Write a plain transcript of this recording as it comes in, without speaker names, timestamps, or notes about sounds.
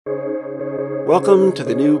Welcome to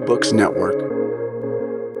the New Books Network.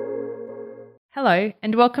 Hello,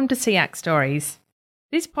 and welcome to SEAC Stories.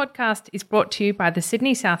 This podcast is brought to you by the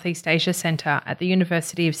Sydney Southeast Asia Centre at the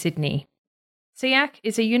University of Sydney. SEAC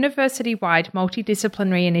is a university-wide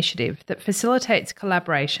multidisciplinary initiative that facilitates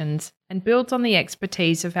collaborations and builds on the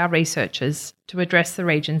expertise of our researchers to address the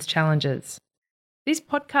region's challenges. This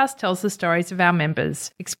podcast tells the stories of our members,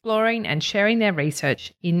 exploring and sharing their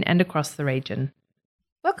research in and across the region.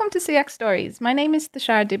 Welcome to SEAC Stories. My name is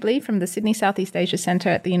Thashara Dibley from the Sydney Southeast Asia Centre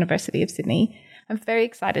at the University of Sydney. I'm very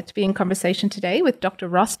excited to be in conversation today with Dr.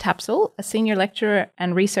 Ross Tapsell, a senior lecturer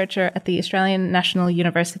and researcher at the Australian National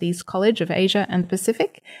University's College of Asia and the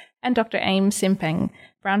Pacific, and Dr. Aim Simpeng,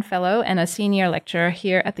 Brown Fellow and a senior lecturer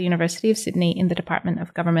here at the University of Sydney in the Department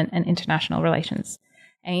of Government and International Relations.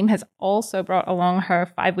 Aim has also brought along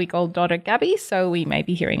her 5-week-old daughter Gabby, so we may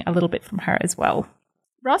be hearing a little bit from her as well.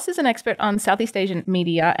 Ross is an expert on Southeast Asian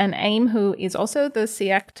media, and Aim, who is also the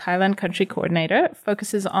SEAC Thailand Country Coordinator,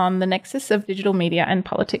 focuses on the nexus of digital media and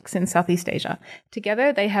politics in Southeast Asia.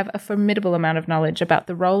 Together, they have a formidable amount of knowledge about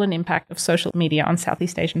the role and impact of social media on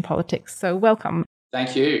Southeast Asian politics. So welcome.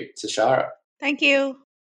 Thank you, Tashara. Thank you.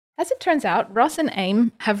 As it turns out, Ross and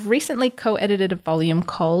Aim have recently co-edited a volume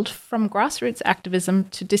called From Grassroots Activism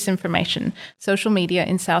to Disinformation, Social Media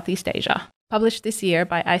in Southeast Asia, published this year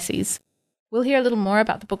by ICES. We'll hear a little more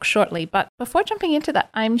about the book shortly, but before jumping into that,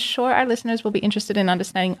 I'm sure our listeners will be interested in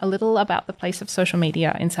understanding a little about the place of social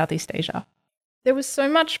media in Southeast Asia. There was so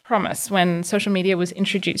much promise when social media was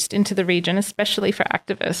introduced into the region, especially for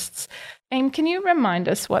activists. Aim, can you remind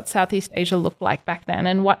us what Southeast Asia looked like back then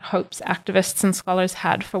and what hopes activists and scholars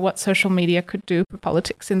had for what social media could do for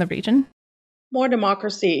politics in the region? More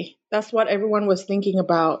democracy. That's what everyone was thinking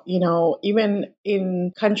about, even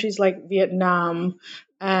in countries like Vietnam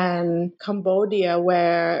and Cambodia,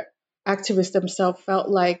 where activists themselves felt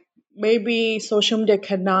like maybe social media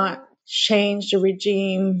cannot change the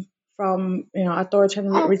regime from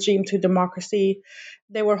authoritarian regime to democracy.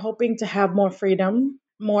 They were hoping to have more freedom,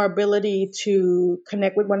 more ability to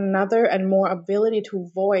connect with one another, and more ability to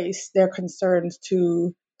voice their concerns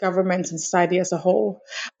to governments and society as a whole.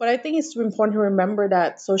 But I think it's important to remember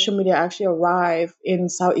that social media actually arrived in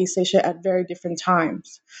Southeast Asia at very different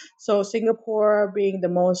times. So Singapore, being the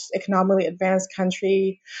most economically advanced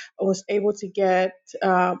country, was able to get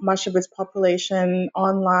much of its population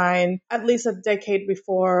online at least a decade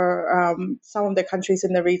before some of the countries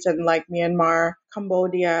in the region like Myanmar,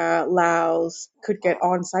 Cambodia, Laos could get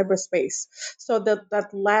on cyberspace. So that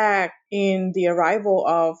lag in the arrival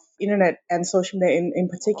of internet and social media in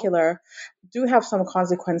particular do have some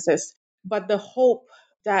consequences. But the hope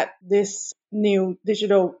that this new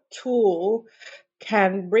digital tool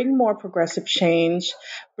can bring more progressive change,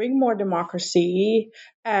 bring more democracy,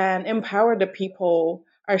 and empower the people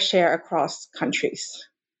are shared across countries.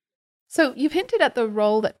 So you've hinted at the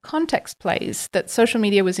role that context plays, that social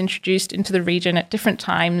media was introduced into the region at different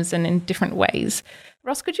times and in different ways.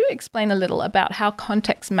 Ross, could you explain a little about how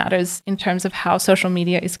context matters in terms of how social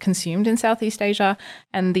media is consumed in Southeast Asia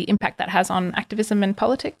and the impact that has on activism and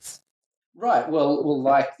politics? Right. Well,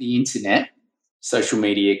 like the internet, social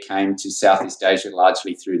media came to Southeast Asia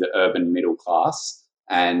largely through the urban middle class.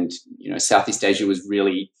 And, Southeast Asia was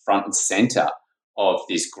really front and center of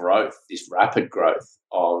this growth, this rapid growth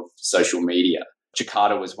of social media.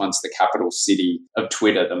 Jakarta was once the capital city of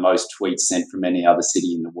Twitter, the most tweets sent from any other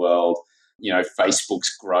city in the world.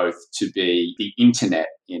 Facebook's growth to be the internet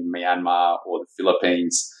in Myanmar or the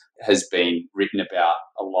Philippines has been written about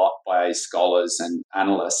a lot by scholars and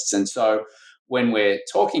analysts. And so when we're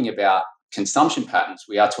talking about consumption patterns,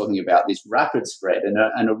 we are talking about this rapid spread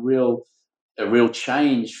and a real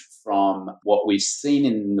change from what we've seen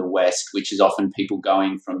in the West, which is often people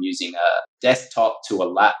going from using a desktop to a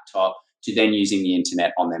laptop to then using the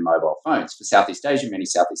internet on their mobile phones. For Southeast Asia, many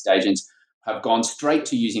Southeast Asians have gone straight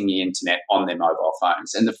to using the internet on their mobile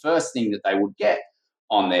phones. And the first thing that they would get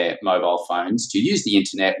on their mobile phones to use the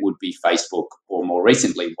internet would be Facebook or more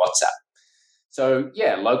recently WhatsApp. So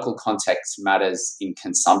local context matters in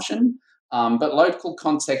consumption, but local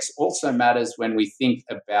context also matters when we think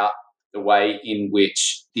about the way in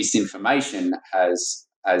which disinformation has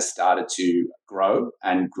started to grow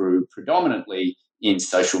and grew predominantly in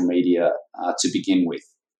social media to begin with.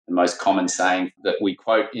 The most common saying that we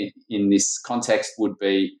quote in this context would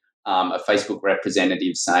be a Facebook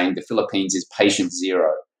representative saying the Philippines is patient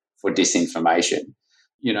zero for disinformation.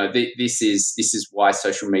 This is why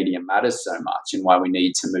social media matters so much and why we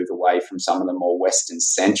need to move away from some of the more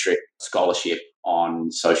Western-centric scholarship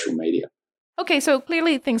on social media. Okay, so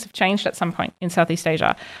clearly things have changed at some point in Southeast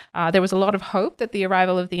Asia. There was a lot of hope that the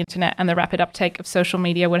arrival of the internet and the rapid uptake of social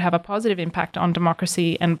media would have a positive impact on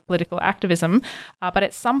democracy and political activism. But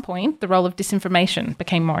at some point, the role of disinformation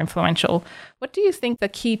became more influential. What do you think the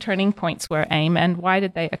key turning points were, Aim, and why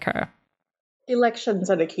did they occur?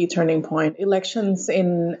 Elections are the key turning point. Elections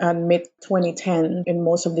in mid 2010 in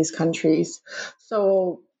most of these countries.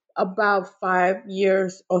 So about 5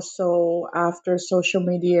 years or so after social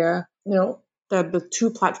media, the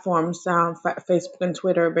two platforms, Facebook and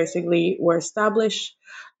Twitter, basically were established.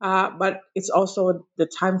 But it's also the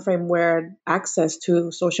time frame where access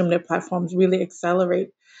to social media platforms really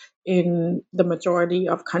accelerate in the majority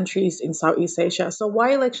of countries in Southeast Asia. So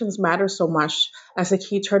why elections matter so much as a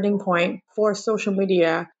key turning point for social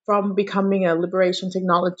media from becoming a liberation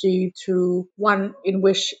technology to one in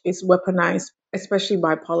which it's weaponized, especially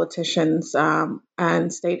by politicians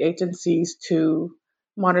and state agencies to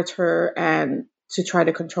monitor and to try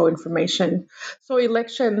to control information. So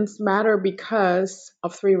elections matter because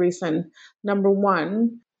of three reasons. Number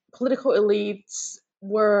one, political elites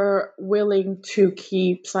were willing to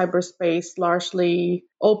keep cyberspace largely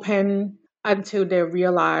open until they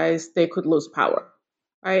realized they could lose power.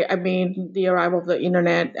 Right? I mean, the arrival of the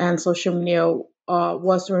internet and social media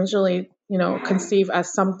was originally, conceived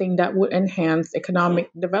as something that would enhance economic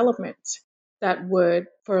development, that would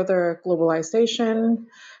further globalization,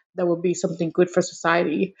 that would be something good for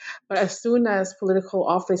society. But as soon as political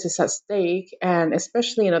office is at stake, and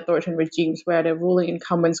especially in authoritarian regimes where the ruling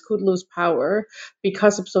incumbents could lose power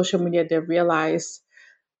because of social media, they realize,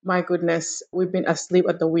 my goodness, we've been asleep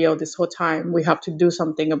at the wheel this whole time. We have to do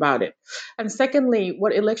something about it. And secondly,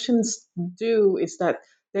 what elections do is that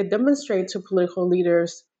they demonstrate to political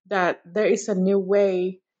leaders that there is a new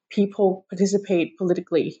way people participate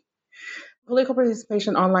politically. Political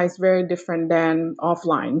participation online is very different than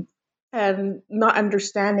offline. And not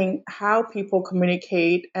understanding how people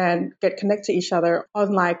communicate and get connected to each other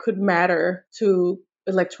online could matter to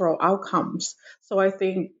electoral outcomes. So I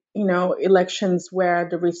think, elections where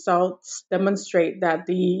the results demonstrate that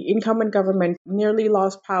the incumbent government nearly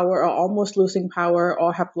lost power or almost losing power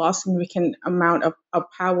or have lost significant amount of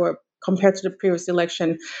power compared to the previous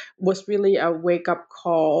election was really a wake-up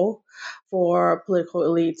call for political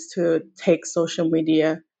elites to take social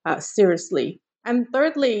media seriously. And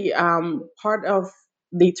thirdly, part of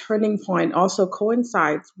the turning point also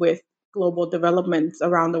coincides with global developments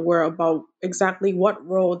around the world about exactly what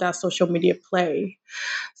role that social media play.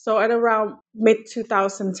 So at around mid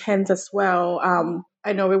 2010s as well,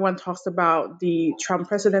 I know everyone talks about the Trump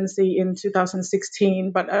presidency in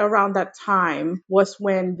 2016, but around that time was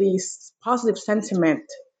when this positive sentiment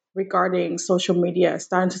regarding social media is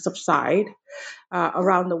starting to subside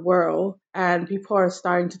around the world, and people are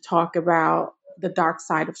starting to talk about the dark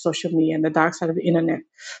side of social media and the dark side of the internet.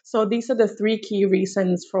 So these are the three key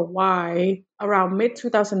reasons for why around mid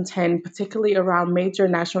 2010, particularly around major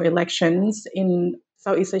national elections in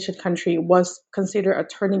Southeast Asian country, was considered a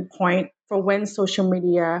turning point for when social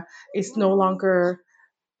media is no longer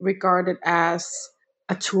regarded as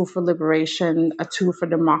a tool for liberation, a tool for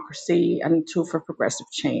democracy, and a tool for progressive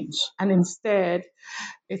change. And instead,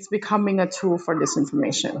 it's becoming a tool for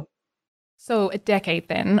disinformation. So a decade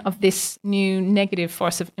then of this new negative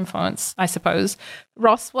force of influence, I suppose.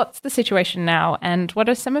 Ross, what's the situation now, and what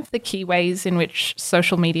are some of the key ways in which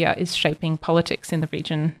social media is shaping politics in the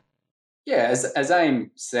region? Yeah, as Aim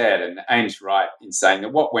said, and Aim's right in saying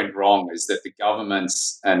that what went wrong is that the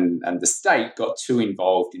governments and the state got too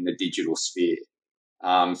involved in the digital sphere.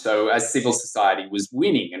 So as civil society was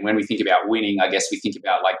winning, and when we think about winning, I guess we think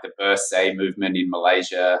about like the Bersih movement in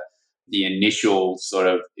Malaysia, the initial sort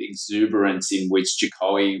of exuberance in which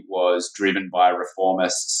Jokowi was driven by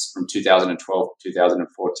reformists from 2012 to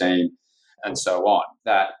 2014 and so on,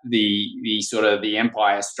 that the sort of the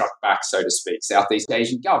empire struck back, so to speak. Southeast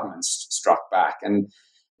Asian governments struck back. And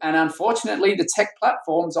unfortunately, the tech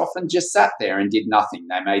platforms often just sat there and did nothing.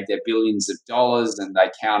 They made their billions of dollars and they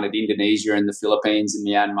counted Indonesia and the Philippines and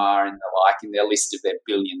Myanmar and the like in their list of their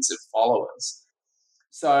billions of followers.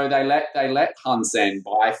 So they let Hun Sen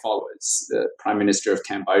buy followers, the Prime Minister of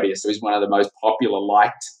Cambodia. So he's one of the most popular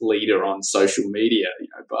liked leader on social media,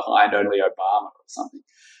 behind only Obama or something.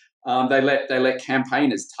 They let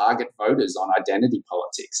campaigners target voters on identity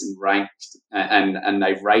politics and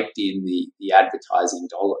they've raked in the advertising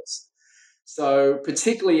dollars. So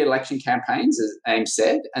particularly election campaigns, as Aim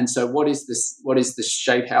said. And so what is the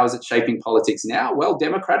shape? How is it shaping politics now? Well,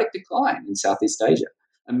 democratic decline in Southeast Asia,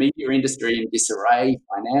 a media industry in disarray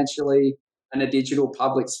financially, and a digital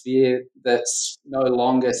public sphere that's no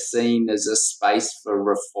longer seen as a space for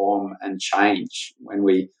reform and change when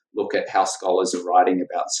we look at how scholars are writing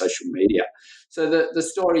about social media. So the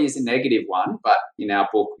story is a negative one, but in our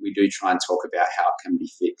book, we do try and talk about how it can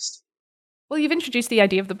be fixed. Well, you've introduced the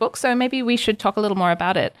idea of the book, so maybe we should talk a little more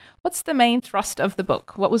about it. What's the main thrust of the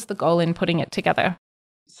book? What was the goal in putting it together?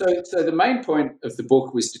 So the main point of the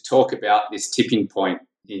book was to talk about this tipping point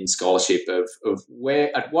in scholarship of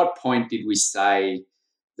where, at what point did we say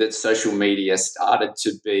that social media started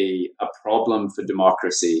to be a problem for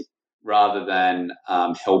democracy rather than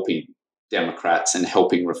helping Democrats and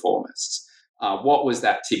helping reformists? What was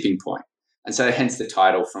that tipping point? And so hence the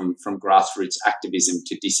title, from grassroots activism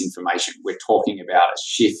to disinformation. We're talking about a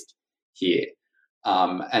shift here.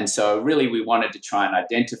 And so really we wanted to try and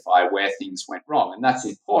identify where things went wrong. And that's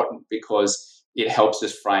important because it helps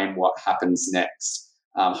us frame what happens next.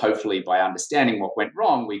 Hopefully by understanding what went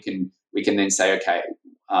wrong, we can then say, okay,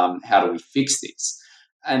 how do we fix this?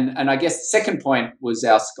 And I guess the second point was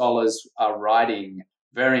our scholars are writing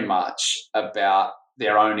very much about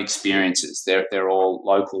their own experiences. They're all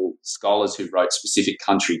local scholars who wrote specific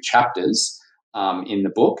country chapters in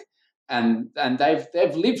the book, and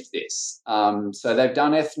they've lived this. So they've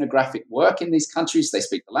done ethnographic work in these countries. They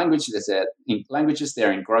speak the languages.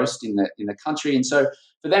 They're engrossed in the country, and so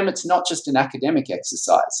for them, it's not just an academic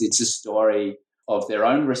exercise. It's a story of their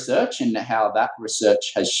own research and how that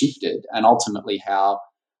research has shifted, and ultimately how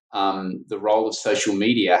the role of social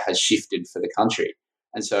media has shifted for the country.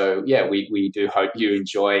 And so, yeah, we do hope you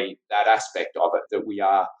enjoy that aspect of it, that we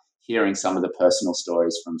are hearing some of the personal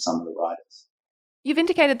stories from some of the writers. You've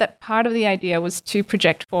indicated that part of the idea was to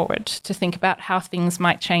project forward, to think about how things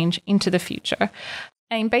might change into the future.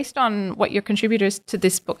 And based on what your contributors to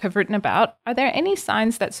this book have written about, are there any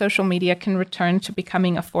signs that social media can return to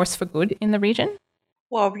becoming a force for good in the region?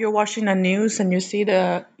 Well, if you're watching the news and you see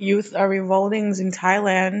the youth are revolting in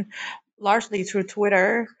Thailand, largely through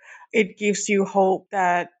Twitter, it gives you hope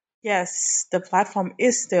that, yes, the platform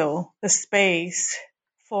is still the space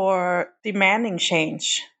for demanding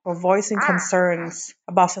change, for voicing concerns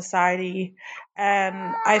about society.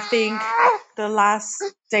 And I think the last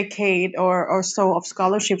decade or so of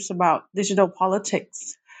scholarships about digital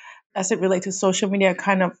politics as it relates to social media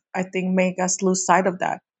kind of, I think, make us lose sight of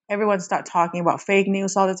that. Everyone start talking about fake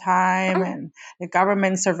news all the time and the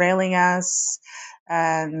government surveilling us,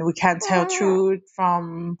 and we can't tell truth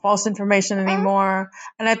from false information anymore.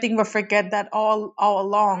 And I think we forget that all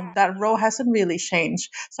along that role hasn't really changed.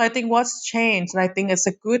 So I think what's changed, and I think it's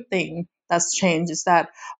a good thing that's changed, is that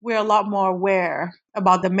we're a lot more aware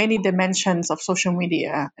about the many dimensions of social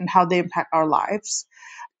media and how they impact our lives.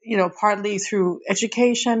 Partly through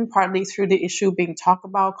education, partly through the issue being talked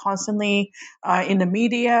about constantly in the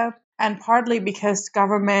media, and partly because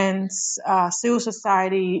governments, civil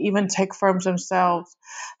society, even tech firms themselves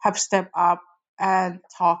have stepped up and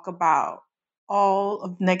talk about all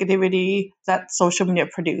of the negativity that social media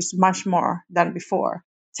produce much more than before.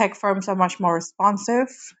 Tech firms are much more responsive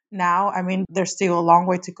now. I mean, there's still a long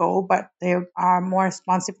way to go, but they are more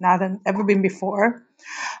responsive now than ever been before,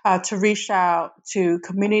 to reach out to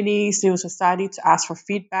community, civil society, to ask for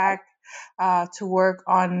feedback, to work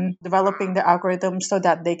on developing the algorithms so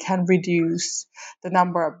that they can reduce the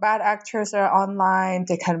number of bad actors that are online,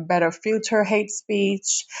 they can better filter hate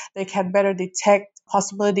speech, they can better detect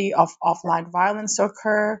possibility of offline violence to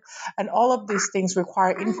occur. And all of these things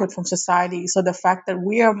require input from society. So the fact that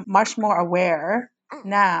we are much more aware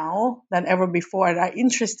now than ever before and are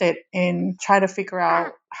interested in trying to figure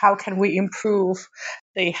out how can we improve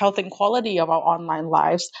the health and quality of our online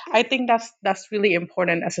lives, I think that's really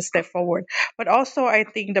important as a step forward. But also I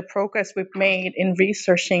think the progress we've made in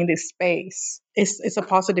researching this space is a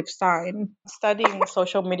positive sign. Studying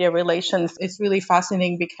social media relations is really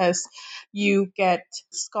fascinating because you get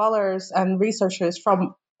scholars and researchers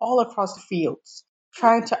from all across the fields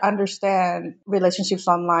trying to understand relationships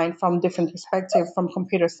online from different perspectives, from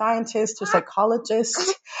computer scientists to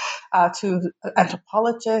psychologists, to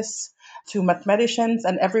anthropologists, to mathematicians,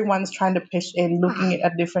 and everyone's trying to pitch in, looking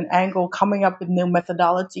at a different angle, coming up with new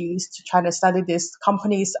methodologies to try to study this.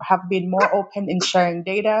 Companies have been more open in sharing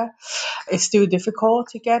data. It's still difficult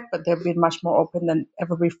to get, but they've been much more open than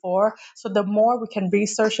ever before. So the more we can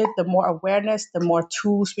research it, the more awareness, the more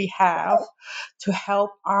tools we have to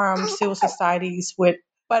help arm civil societies with.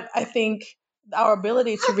 But I think our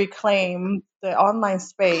ability to reclaim the online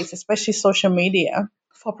space, especially social media,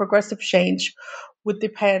 for progressive change would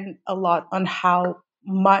depend a lot on how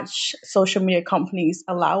much social media companies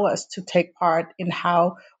allow us to take part in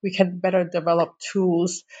how we can better develop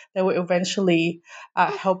tools that will eventually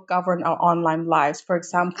help govern our online lives. For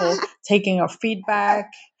example, taking our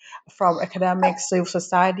feedback, from academics, civil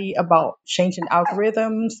society about changing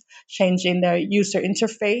algorithms, changing the user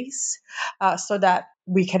interface, so that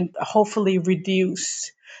we can hopefully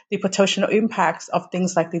reduce the potential impacts of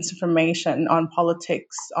things like disinformation on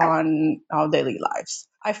politics, on our daily lives.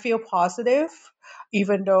 I feel positive,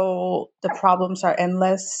 even though the problems are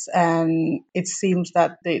endless and it seems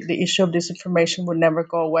that the issue of disinformation will never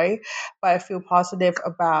go away. But I feel positive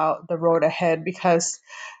about the road ahead, because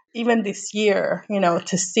even this year,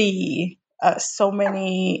 to see so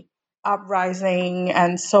many uprising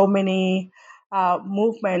and so many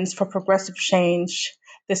movements for progressive change,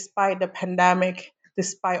 despite the pandemic,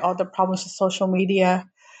 despite all the problems with social media,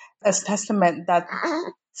 as testament that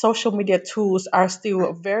social media tools are still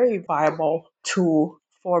a very viable tool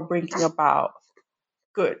for bringing about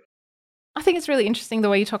good. I think it's really interesting the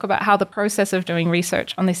way you talk about how the process of doing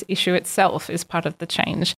research on this issue itself is part of the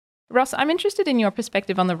change. Ross, I'm interested in your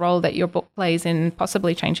perspective on the role that your book plays in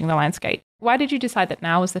possibly changing the landscape. Why did you decide that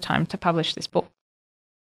now was the time to publish this book?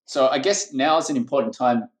 So I guess now is an important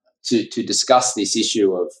time to discuss this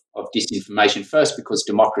issue of disinformation, first because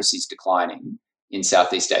democracy is declining in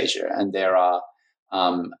Southeast Asia, and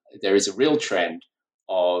there is a real trend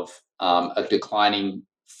of a declining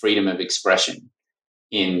freedom of expression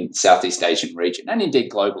in Southeast Asian region, and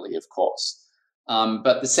indeed globally, of course.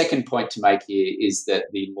 But the second point to make here is that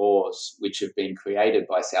the laws which have been created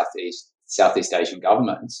by Southeast Asian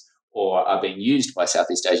governments, or are being used by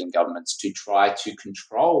Southeast Asian governments to try to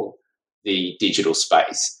control the digital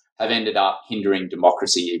space, have ended up hindering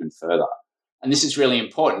democracy even further. And this is really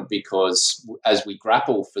important because as we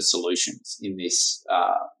grapple for solutions in this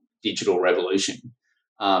digital revolution,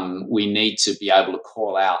 we need to be able to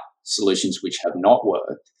call out solutions which have not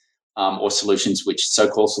worked, or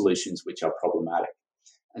so-called solutions which are problematic.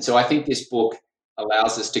 And so I think this book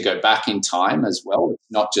allows us to go back in time as well.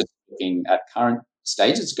 It's not just looking at current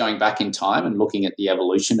stages, it's going back in time and looking at the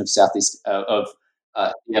evolution of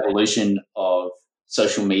the evolution of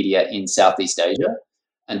social media in Southeast Asia,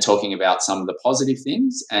 and talking about some of the positive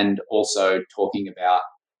things, and also talking about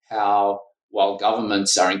how, while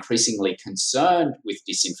governments are increasingly concerned with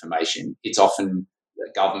disinformation, it's often the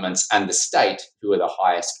governments and the state who are the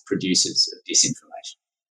highest producers of disinformation.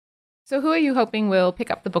 So who are you hoping will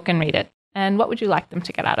pick up the book and read it? And what would you like them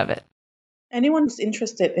to get out of it? Anyone who's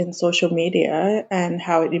interested in social media and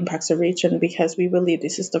how it impacts a region, because we believe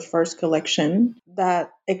this is the first collection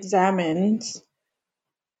that examines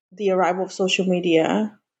the arrival of social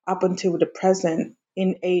media up until the present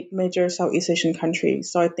in 8 major Southeast Asian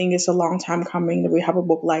countries. So I think it's a long time coming that we have a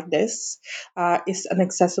book like this. It's an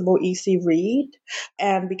accessible, easy read.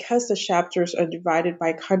 And because the chapters are divided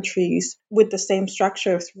by countries with the same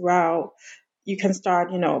structure throughout, you can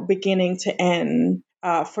start, beginning to end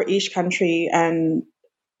for each country, and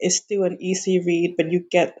it's still an easy read, but you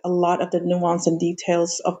get a lot of the nuance and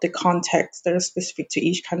details of the context that are specific to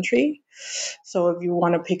each country. So if you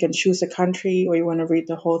want to pick and choose a country, or you want to read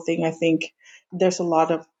the whole thing, I think there's a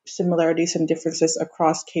lot of similarities and differences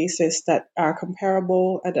across cases that are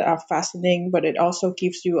comparable and that are fascinating, but it also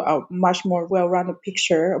gives you a much more well-rounded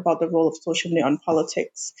picture about the role of social media on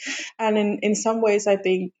politics. And in some ways, I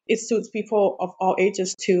think it suits people of all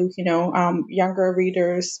ages too, younger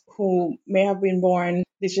readers who may have been born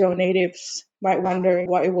digital natives might wonder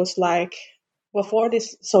what it was like before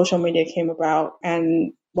this social media came about,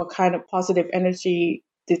 and what kind of positive energy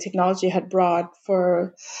the technology had brought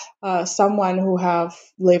for someone who have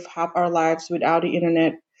lived half our lives without the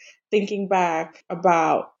internet, thinking back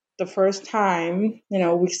about the first time,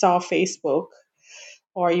 we saw Facebook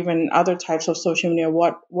or even other types of social media,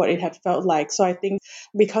 what it had felt like. So I think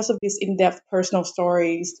because of these in-depth personal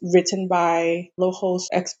stories written by local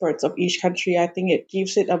experts of each country, I think it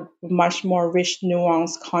gives it a much more rich,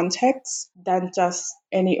 nuanced context than just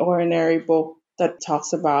any ordinary book that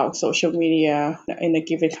talks about social media in a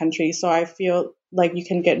given country. So I feel like you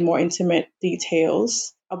can get more intimate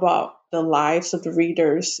details about the lives of the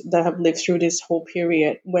readers that have lived through this whole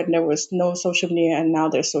period when there was no social media and now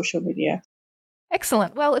there's social media.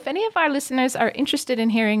 Excellent. Well, if any of our listeners are interested in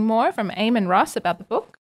hearing more from Aim and Ross about the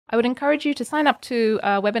book, I would encourage you to sign up to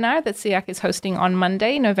a webinar that SEAC is hosting on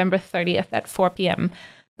Monday, November 30th at 4 p.m.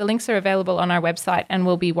 The links are available on our website and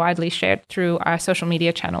will be widely shared through our social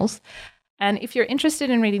media channels. And if you're interested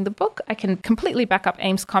in reading the book, I can completely back up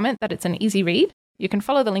Aim's comment that it's an easy read. You can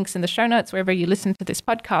follow the links in the show notes wherever you listen to this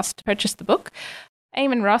podcast to purchase the book.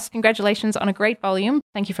 Aim and Ross, congratulations on a great volume.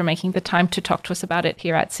 Thank you for making the time to talk to us about it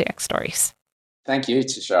here at SEAC Stories. Thank you,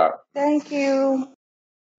 Tushar. Thank you.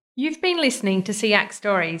 You've been listening to SEAC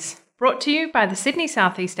Stories, brought to you by the Sydney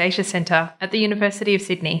Southeast Asia Centre at the University of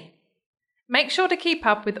Sydney. Make sure to keep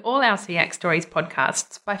up with all our SEAC Stories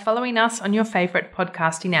podcasts by following us on your favourite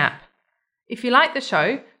podcasting app. If you like the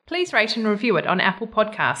show, please rate and review it on Apple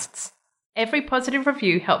Podcasts. Every positive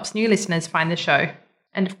review helps new listeners find the show.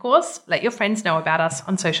 And of course, let your friends know about us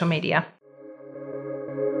on social media.